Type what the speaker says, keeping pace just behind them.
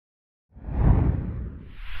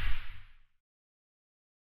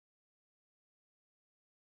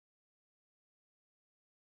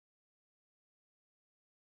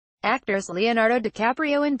Actors Leonardo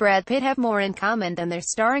DiCaprio and Brad Pitt have more in common than their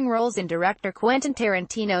starring roles in director Quentin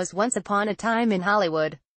Tarantino's Once Upon a Time in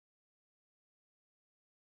Hollywood.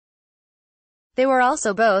 They were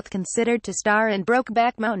also both considered to star in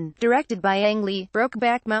Brokeback Mountain, directed by Ang Lee.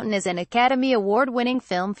 Brokeback Mountain is an Academy Award-winning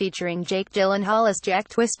film featuring Jake Gyllenhaal as Jack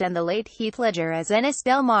Twist and the late Heath Ledger as Ennis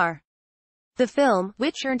Del Mar. The film,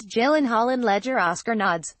 which earned Gyllenhaal and Ledger Oscar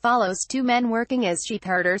nods, follows two men working as sheep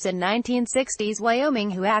herders in 1960s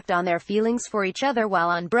Wyoming who act on their feelings for each other while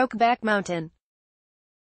on Brokeback Mountain.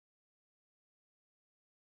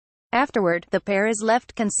 Afterward, the pair is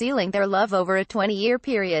left concealing their love over a 20-year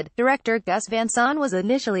period. Director Gus Van Sant was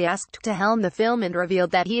initially asked to helm the film and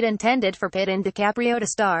revealed that he'd intended for Pitt and DiCaprio to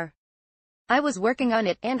star. "I was working on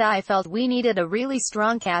it, and I felt we needed a really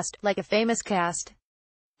strong cast, like a famous cast.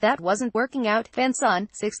 That wasn't working out," Van Sant,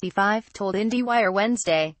 65, told IndieWire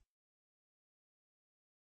Wednesday.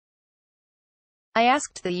 "I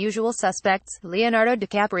asked the usual suspects, Leonardo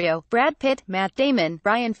DiCaprio, Brad Pitt, Matt Damon,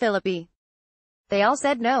 Brian Phillippe. They all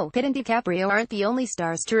said no." Pitt and DiCaprio aren't the only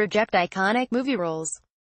stars to reject iconic movie roles.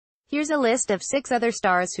 Here's a list of 6 other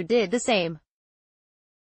stars who did the same.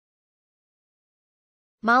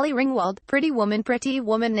 Molly Ringwald, Pretty Woman. Pretty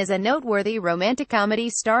Woman is a noteworthy romantic comedy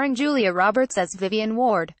starring Julia Roberts as Vivian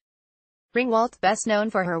Ward. Ringwald, best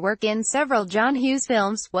known for her work in several John Hughes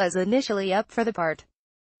films, was initially up for the part.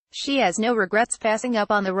 She has no regrets passing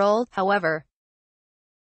up on the role, however.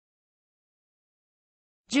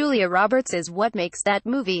 Julia Roberts is what makes that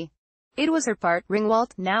movie. It was her part,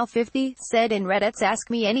 Ringwald, now 50, said in Reddit's Ask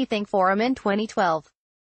Me Anything forum in 2012.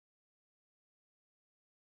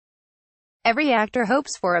 "Every actor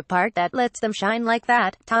hopes for a part that lets them shine like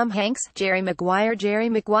that." Tom Hanks, Jerry Maguire. Jerry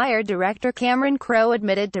Maguire director Cameron Crowe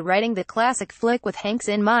admitted to writing the classic flick with Hanks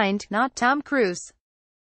in mind, not Tom Cruise.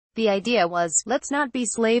 "The idea was, let's not be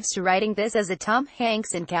slaves to writing this as a Tom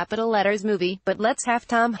Hanks in capital letters movie, but let's have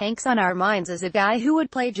Tom Hanks on our minds as a guy who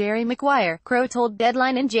would play Jerry Maguire," Crowe told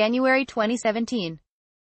Deadline in January 2017.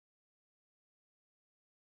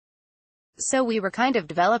 "So we were kind of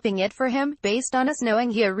developing it for him, based on us knowing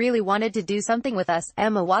he really wanted to do something with us."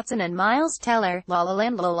 Emma Watson and Miles Teller. La La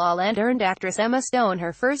Land. La La Land earned actress Emma Stone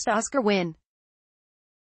her first Oscar win.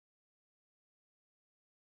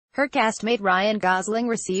 Her castmate Ryan Gosling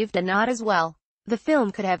received a nod as well. The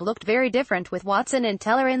film could have looked very different with Watson and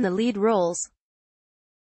Teller in the lead roles.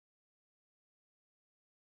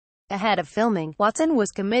 Ahead of filming, Watson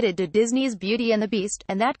was committed to Disney's Beauty and the Beast,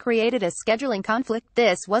 and that created a scheduling conflict.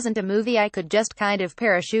 "This wasn't a movie I could just kind of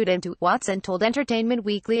parachute into," Watson told Entertainment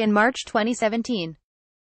Weekly in March 2017.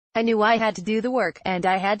 "I knew I had to do the work, and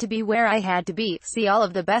I had to be where I had to be. See all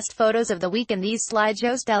of the best photos of the week in these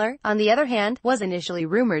slideshows." Teller, on the other hand, was initially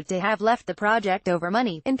rumored to have left the project over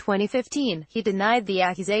money. In 2015, he denied the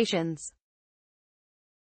accusations.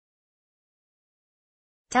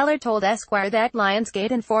 Teller told Esquire that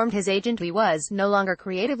Lionsgate informed his agent he was no longer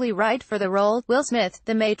creatively right for the role. Will Smith,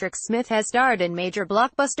 The Matrix. Smith has starred in major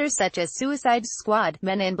blockbusters such as Suicide Squad,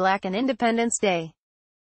 Men in Black and Independence Day.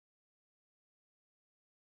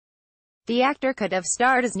 The actor could have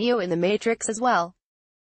starred as Neo in The Matrix as well.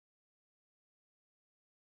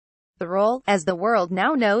 The role, as the world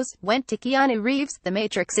now knows, went to Keanu Reeves. The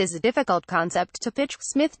Matrix is a difficult concept to pitch,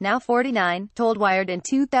 Smith, now 49, told Wired in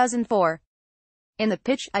 2004. "In the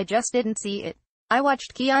pitch, I just didn't see it. I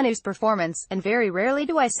watched Keanu's performance, and very rarely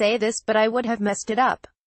do I say this, but I would have messed it up.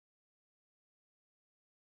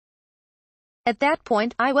 At that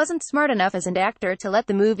point, I wasn't smart enough as an actor to let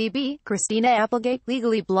the movie be." Christina Applegate,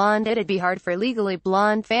 Legally Blonde. It'd be hard for Legally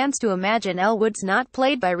Blonde fans to imagine Elle Woods not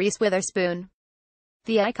played by Reese Witherspoon.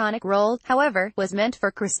 The iconic role, however, was meant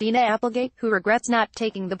for Christina Applegate, who regrets not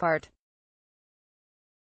taking the part.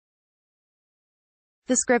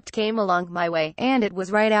 "The script came along my way, and it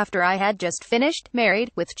was right after I had just finished,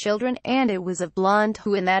 married, with children, and it was a blonde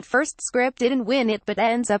who in that first script didn't win it but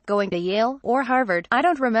ends up going to Yale, or Harvard, I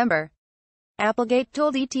don't remember." Applegate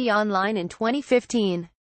told ET Online in 2015.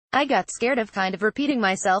 "I got scared of kind of repeating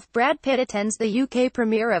myself." Brad Pitt attends the UK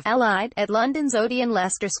premiere of Allied, at London's Odeon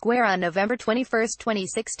Leicester Square on November 21,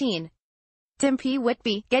 2016. Tim P.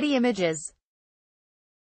 Whitby, Getty Images.